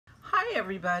Hi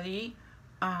everybody.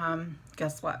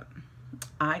 Guess what?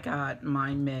 I got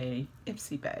my May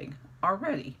Ipsy bag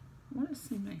already. What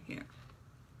is in my hair?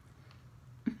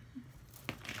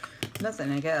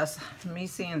 Nothing, I guess. Me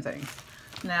seeing things.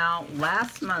 Now,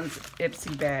 last month's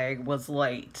Ipsy bag was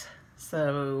late,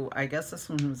 so I guess this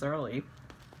one was early.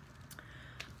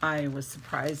 I was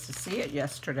surprised to see it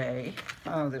yesterday.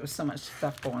 Oh, there was so much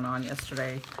stuff going on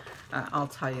yesterday. I'll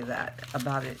tell you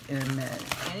about it in a minute.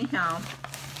 Anyhow,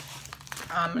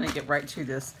 I'm going to get right to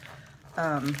this.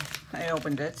 I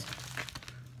opened it,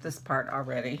 this part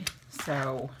already.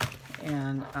 So,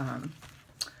 and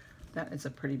that is a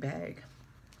pretty bag.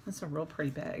 That's a real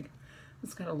pretty bag.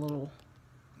 It's got a little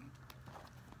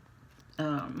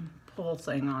pull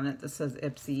thing on it that says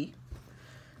Ipsy.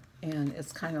 And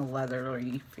it's kind of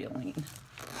leathery feeling.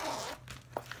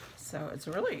 So it's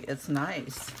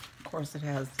nice. Of course, it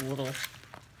has the little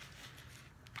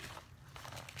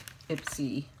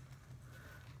Ipsy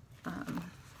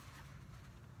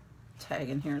tag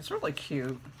in here. It's really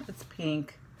cute. It's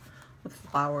pink with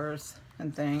flowers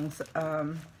and things.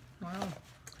 Wow.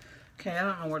 Okay, I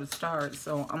don't know where to start,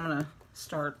 so I'm gonna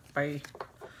start by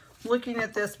looking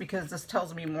at this because this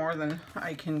tells me more than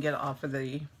I can get off of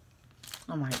the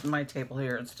my table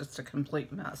here. It's just a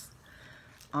complete mess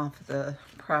off the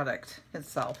product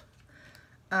itself.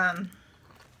 Well,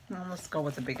 let's go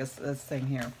with the biggest thing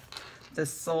here. The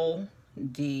Sol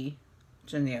de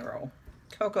Janeiro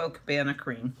Cocoa Cabana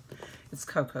Cream. It's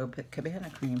Cocoa Cabana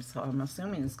Cream, so I'm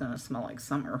assuming it's going to smell like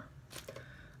summer.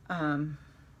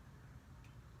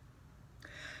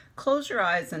 Close your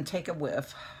eyes and take a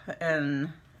whiff,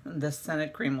 and the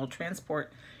scented cream will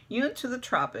transport you into the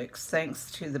tropics thanks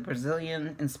to the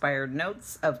Brazilian-inspired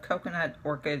notes of coconut,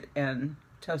 orchid, and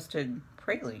toasted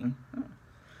praline. Oh,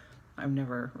 I've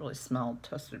never really smelled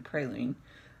toasted praline.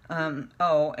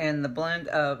 Oh, and the blend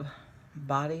of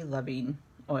body-loving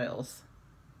oils.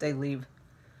 They leave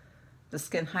the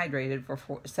skin hydrated for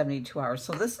 72 hours.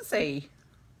 So this is a,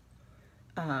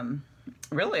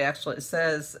 really actually it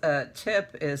says,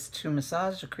 tip is to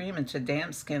massage the cream into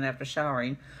damp skin after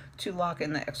showering to lock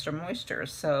in the extra moisture.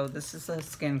 So this is a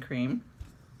skin cream,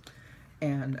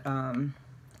 and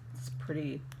it's a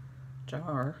pretty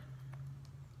jar,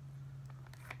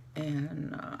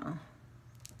 and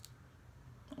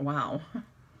wow,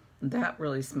 that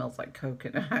really smells like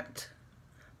coconut.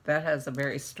 That has a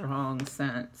very strong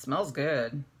scent. Smells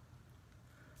good.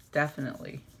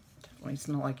 Definitely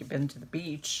smell like you've been to the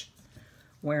beach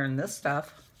wearing this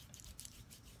stuff.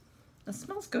 It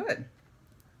smells good.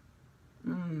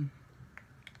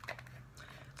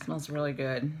 Smells really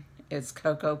good. It's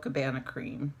Cocoa Cabana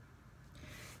Cream.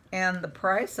 And the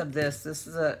price of this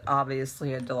is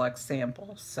obviously a deluxe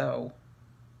sample, so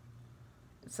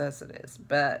it says it is.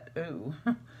 But, ooh,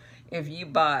 if you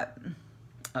bought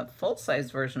a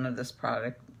full-size version of this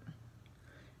product,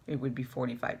 it would be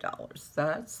 $45.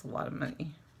 That's a lot of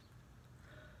money.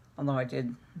 Although I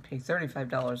did pay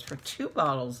 $35 for 2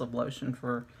 bottles of lotion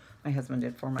for my husband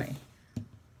did for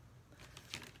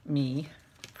me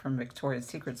from Victoria's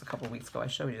Secrets a couple of weeks ago. I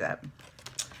showed you that.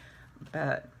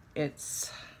 But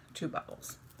it's 2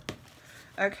 bottles.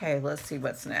 Okay, let's see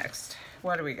what's next.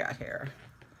 What do we got here?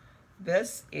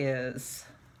 This is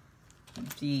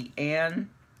the Antidotes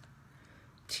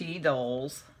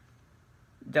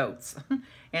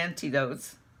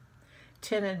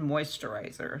Tinted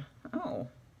Moisturizer. Oh.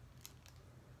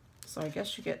 So I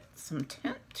guess you get some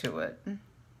tint to it.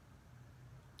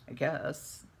 I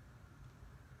guess.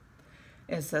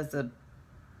 It says the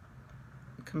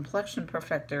complexion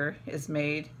perfector is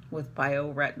made with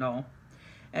bioretinol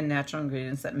and natural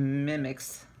ingredients that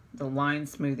mimics the line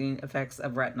smoothing effects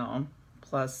of retinol,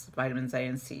 plus vitamins A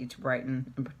and C to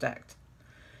brighten and protect.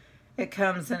 It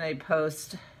comes in a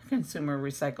post-consumer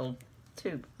recycled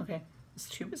tube. Okay, this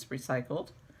tube is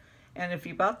recycled. And if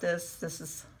you bought this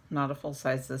is not a full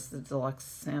size, this is a deluxe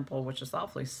sample, which is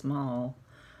awfully small.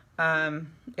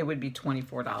 It would be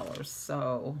 $24.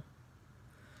 So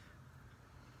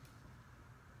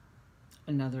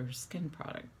another skin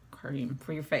product cream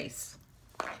for your face.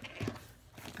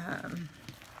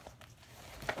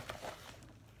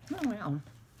 Oh well,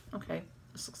 okay.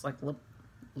 This looks like lip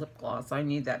gloss. I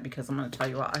need that because I'm going to tell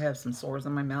you what, I have some sores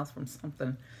in my mouth from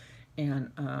something,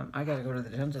 and I got to go to the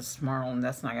dentist tomorrow, and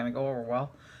that's not going to go over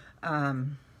well.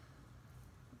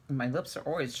 My lips are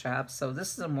always chapped, so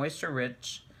this is a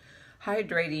moisture-rich,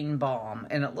 hydrating balm,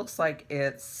 and it looks like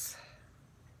it's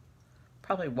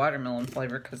probably watermelon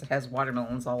flavor because it has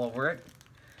watermelons all over it.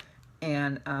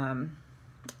 And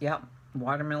yep,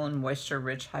 watermelon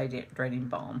moisture-rich hydrating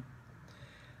balm.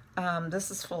 This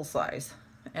is full size,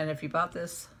 and if you bought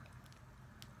this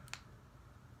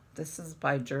This is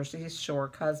by Jersey Shore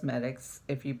Cosmetics.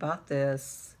 If you bought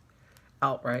this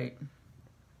outright,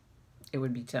 it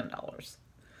would be $10.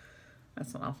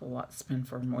 That's an awful lot to spend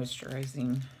for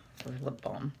moisturizing for lip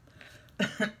balm.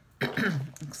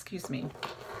 Excuse me.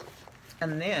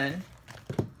 And then,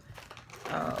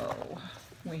 oh,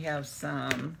 we have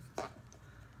some,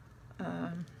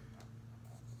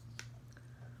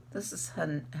 this is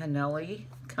Hanelli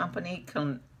Company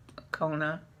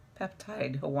Kona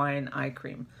Peptide Hawaiian Eye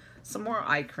Cream. Some more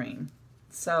eye cream.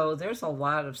 So there's a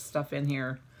lot of stuff in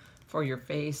here for your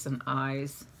face and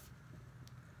eyes.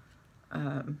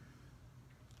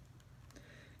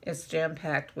 It's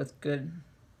jam-packed with good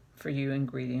for you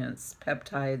ingredients.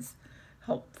 Peptides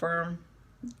help firm.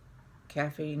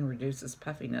 Caffeine reduces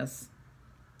puffiness.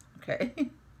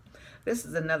 Okay. This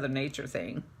is another nature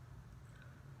thing.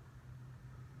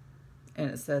 And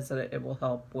it says that it will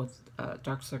help with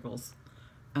dark circles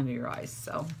under your eyes.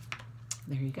 So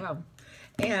there you go.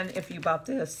 And if you bought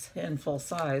this in full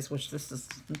size, which this is,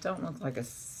 don't look like a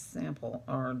sample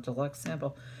or deluxe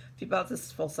sample. If you bought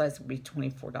this full size, it would be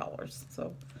 $24.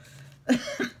 So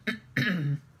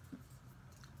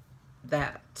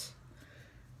that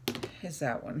is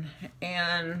that one.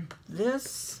 And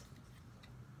this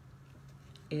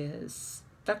is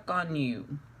Stuck on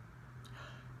You.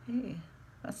 Hey,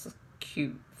 that's a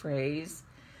cute phrase.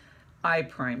 Eye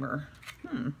primer.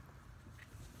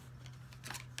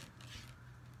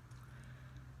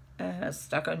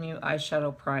 Stuck on You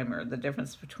eyeshadow primer. The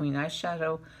difference between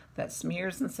eyeshadow that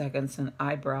smears in seconds and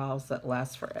eyebrows that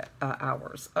last for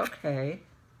hours. Okay,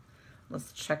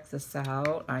 let's check this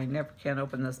out. I never can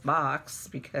open this box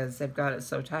because they've got it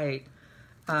so tight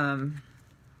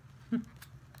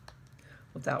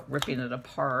without ripping it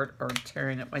apart or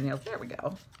tearing up my nails. There we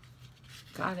go.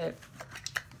 Got it.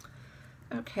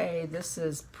 Okay, this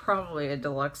is probably a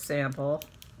deluxe sample.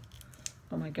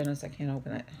 Oh my goodness, I can't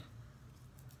open it.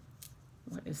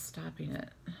 What is stopping it?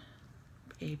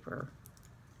 Paper.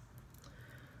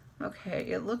 Okay,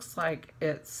 it looks like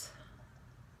it's,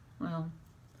 well,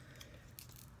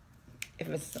 if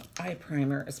it's an eye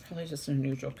primer, it's probably just a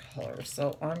neutral color.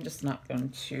 So I'm just not going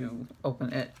to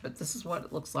open it. But this is what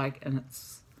it looks like, and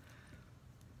it's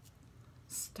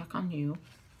Stuck on You.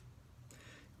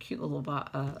 Cute little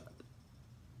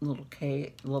little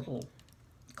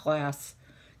glass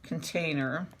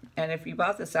container. And if you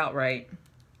bought this outright,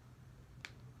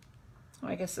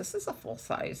 I guess this is a full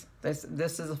size. This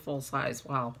is a full size.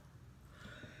 Wow.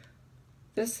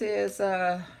 This is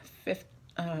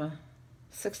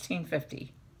 $16.50.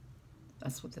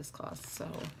 That's what this costs. So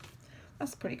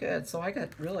that's pretty good. So I got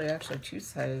really actually two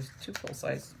full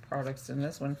size products in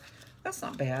this one. That's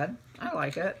not bad. I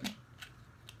like it.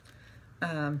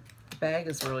 The bag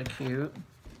is really cute.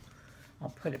 I'll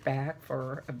put it back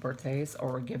for a birthdays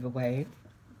or a giveaway.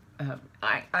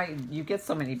 You get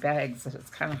so many bags that it's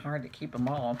kind of hard to keep them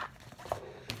all.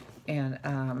 And,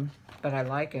 but I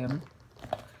like them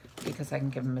because I can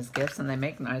give them as gifts, and they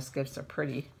make nice gifts. They're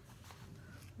pretty.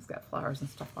 It's got flowers and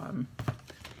stuff on them.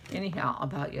 Anyhow,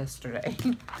 about yesterday.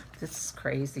 This is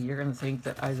crazy. You're going to think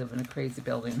that I live in a crazy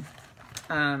building.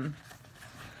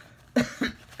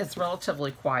 It's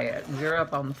relatively quiet. We're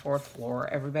up on the 4th floor.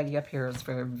 Everybody up here is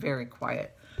very, very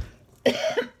quiet.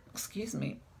 Excuse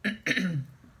me.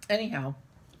 Anyhow,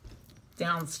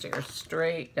 downstairs,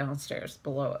 straight downstairs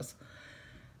below us,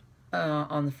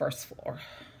 on the 1st floor,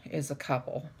 is a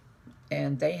couple.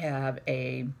 And they have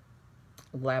a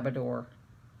Labrador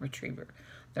retriever.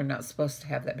 They're not supposed to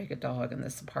have that big a dog in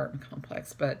this apartment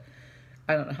complex, but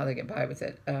I don't know how they get by with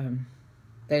it.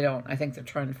 They don't. I think they're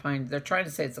trying to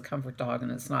say it's a comfort dog,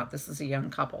 and it's not. This is a young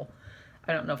couple.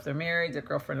 I don't know if they're married, their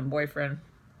girlfriend and boyfriend,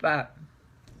 but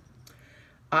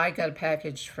I got a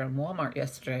package from Walmart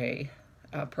yesterday,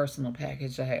 a personal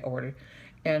package that I ordered,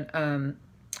 and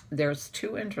there's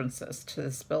 2 entrances to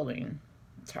this building,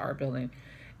 to our building,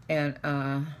 and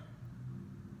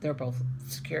they're both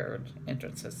secured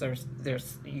entrances.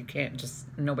 You can't just,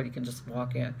 nobody can just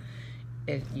walk in.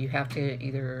 You have to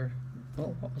either,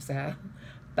 oh, what was that?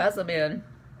 Buzz them in,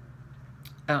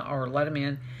 or let them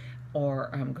in, or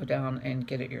go down and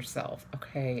get it yourself.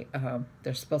 Okay,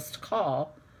 they're supposed to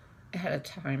call ahead of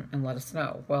time and let us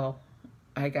know. Well,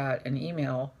 I got an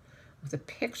email with a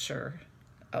picture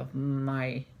of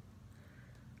my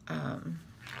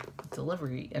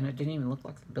delivery, and it didn't even look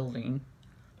like the building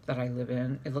that I live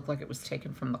in. It looked like it was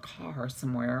taken from the car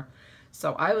somewhere.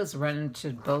 So I was running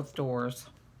to both doors,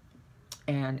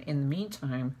 and in the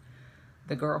meantime,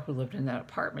 the girl who lived in that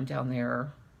apartment down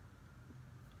there,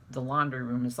 the laundry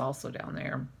room is also down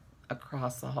there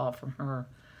across the hall from her,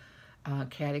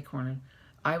 catty corner.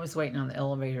 I was waiting on the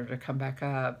elevator to come back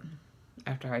up,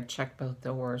 after I checked both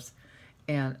doors.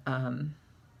 And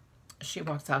she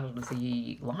walks out of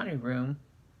the laundry room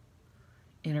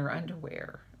in her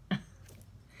underwear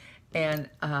and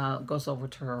goes over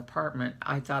to her apartment.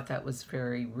 I thought that was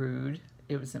very rude.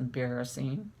 It was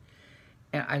embarrassing.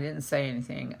 And I didn't say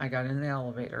anything. I got in the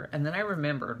elevator. And then I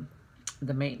remembered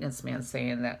the maintenance man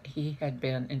saying that he had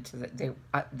been into the...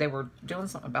 They were doing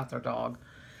something about their dog.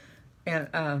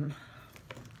 And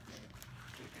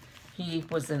he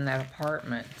was in that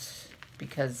apartment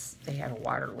because they had a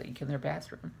water leak in their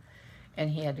bathroom. And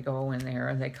he had to go in there,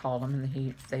 and they called him, and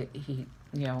he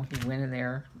went in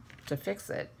there to fix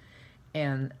it.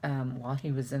 And while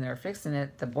he was in there fixing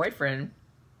it, the boyfriend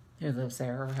who lives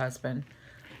there, her husband,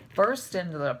 bursts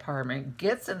into the apartment,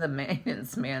 gets in the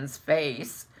maintenance man's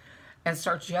face, and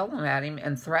starts yelling at him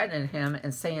and threatening him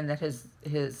and saying that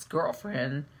his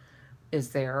girlfriend is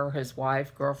there, or his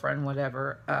wife, girlfriend,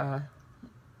 whatever,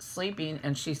 sleeping,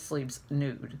 and she sleeps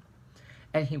nude.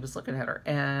 And he was looking at her.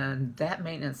 And that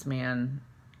maintenance man,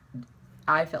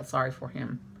 I felt sorry for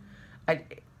him.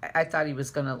 I thought he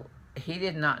was going to... He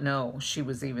did not know she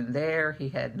was even there. He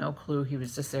had no clue. He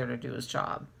was just there to do his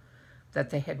job that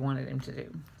they had wanted him to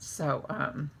do. So,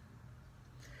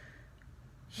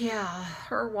 yeah,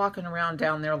 her walking around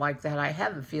down there like that, I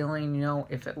have a feeling, you know,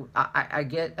 if it... I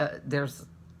get... there's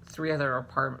three other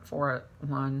apartments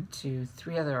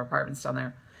down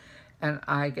there. And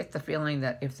I get the feeling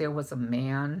that if there was a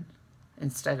man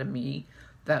instead of me,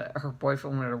 that her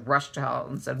boyfriend would have rushed out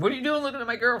and said, "What are you doing looking at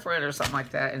my girlfriend?" or something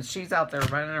like that. And she's out there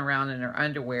running around in her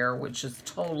underwear, which is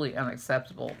totally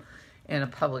unacceptable in a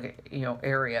public,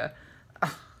 area.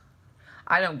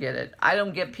 I don't get it. I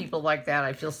don't get people like that.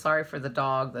 I feel sorry for the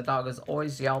dog. The dog is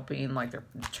always yelping, like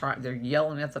they're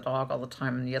yelling at the dog all the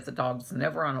time, and yet the dog's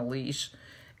never on a leash.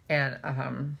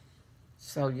 And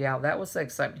so, yeah, that was the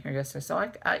excitement here yesterday. So,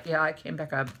 I came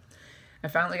back up. I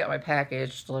finally got my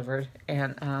package delivered,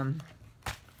 and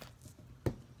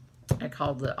I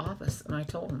called the office, and I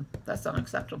told them that's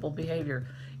unacceptable behavior.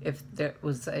 If there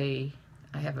was I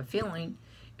have a feeling,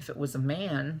 if it was a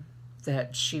man,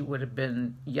 that she would have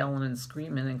been yelling and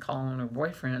screaming and calling her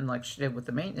boyfriend like she did with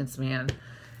the maintenance man.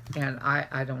 And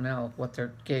I don't know what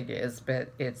their gig is,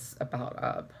 but it's about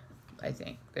up. I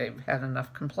think they've had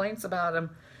enough complaints about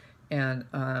him. And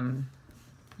I'm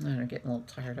getting a little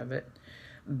tired of it.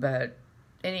 But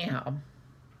anyhow,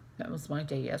 that was my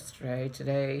day yesterday.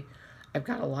 Today, I've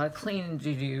got a lot of cleaning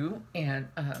to do. And,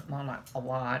 well, not a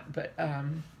lot, but,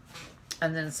 and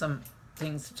then some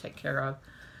things to take care of.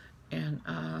 And,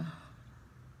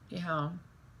 yeah.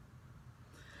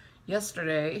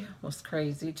 Yesterday was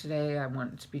crazy. Today, I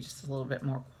want it to be just a little bit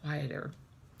more quieter.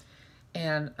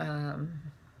 And,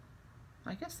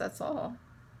 I guess that's all.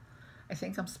 I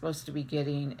think I'm supposed to be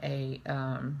getting a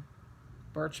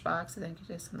Birchbox, I think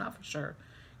it is. I'm not for sure.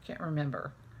 Can't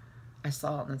remember. I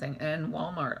saw it in the thing. And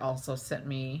Walmart also sent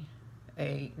me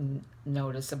a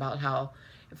notice about how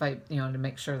if I, to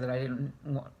make sure that I didn't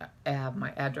have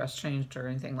my address changed or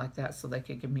anything like that, so they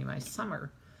could give me my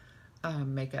summer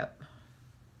makeup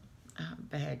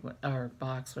bag or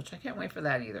box, which I can't wait for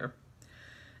that either.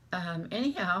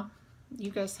 Anyhow,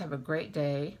 you guys have a great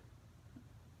day.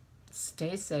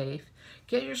 Stay safe.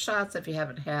 Get your shots if you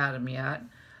haven't had them yet.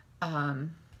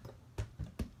 And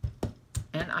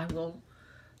I will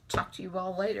talk to you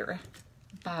all later.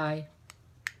 Bye.